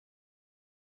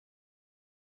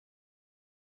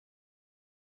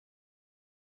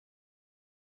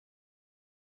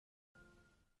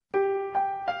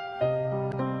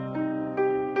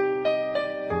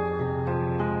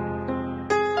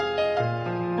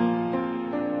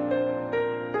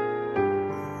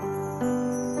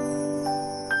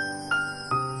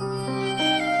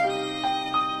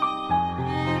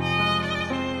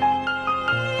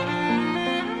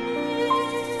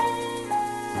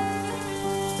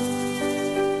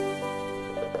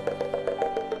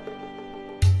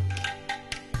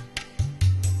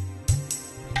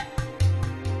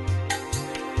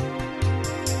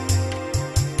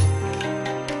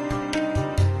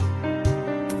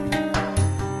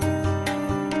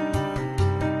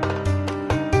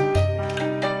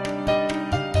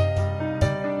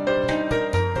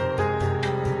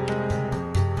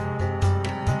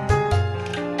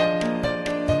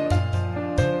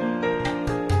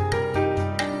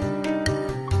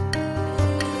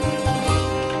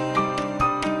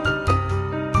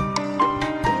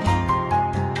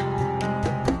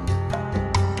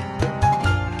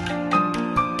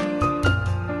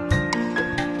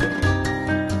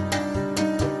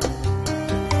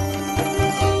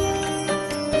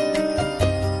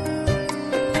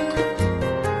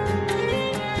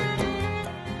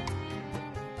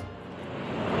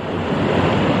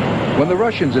the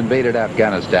Russians invaded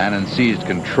Afghanistan and seized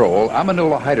control,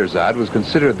 Amanullah Haiderzad was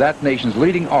considered that nation's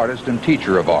leading artist and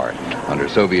teacher of art. Under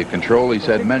Soviet control, he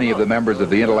said many of the members of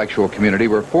the intellectual community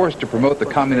were forced to promote the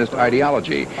communist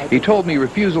ideology. He told me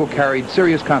refusal carried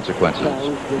serious consequences.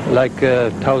 Like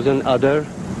 1,000 other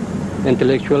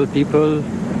intellectual people,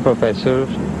 professors,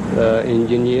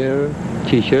 engineer,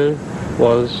 teacher,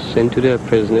 was sent to the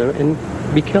prisoner and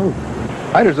be killed.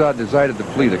 Haiderzad decided to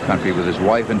flee the country with his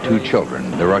wife and 2 children.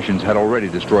 The Russians had already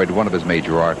destroyed one of his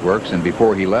major artworks, and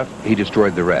before he left, he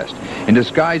destroyed the rest. In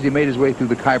disguise, he made his way through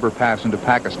the Khyber Pass into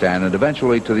Pakistan and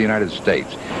eventually to the United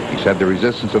States. He said the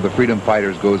resistance of the freedom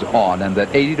fighters goes on and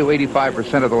that 80 to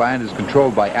 85% of the land is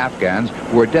controlled by Afghans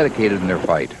who are dedicated in their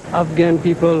fight. Afghan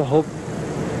people hope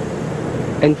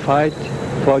and fight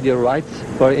for their rights,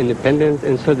 for independence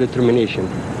and self-determination.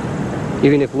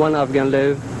 Even if one Afghan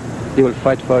lives, they will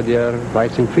fight for their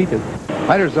rights and freedom.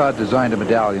 Haiderzad designed a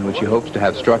medallion which he hopes to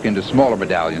have struck into smaller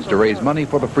medallions to raise money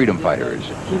for the freedom fighters.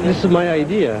 This is my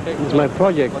idea. It's my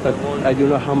project, but I don't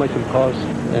know how much it will cost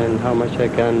and how much I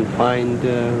can find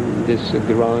this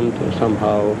grant or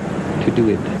somehow to do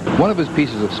it. One of his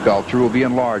pieces of sculpture will be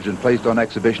enlarged and placed on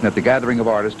exhibition at the Gathering of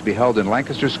Artists to be held in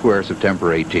Lancaster Square September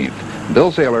 18th.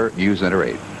 Bill Saylor, News Center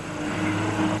 8.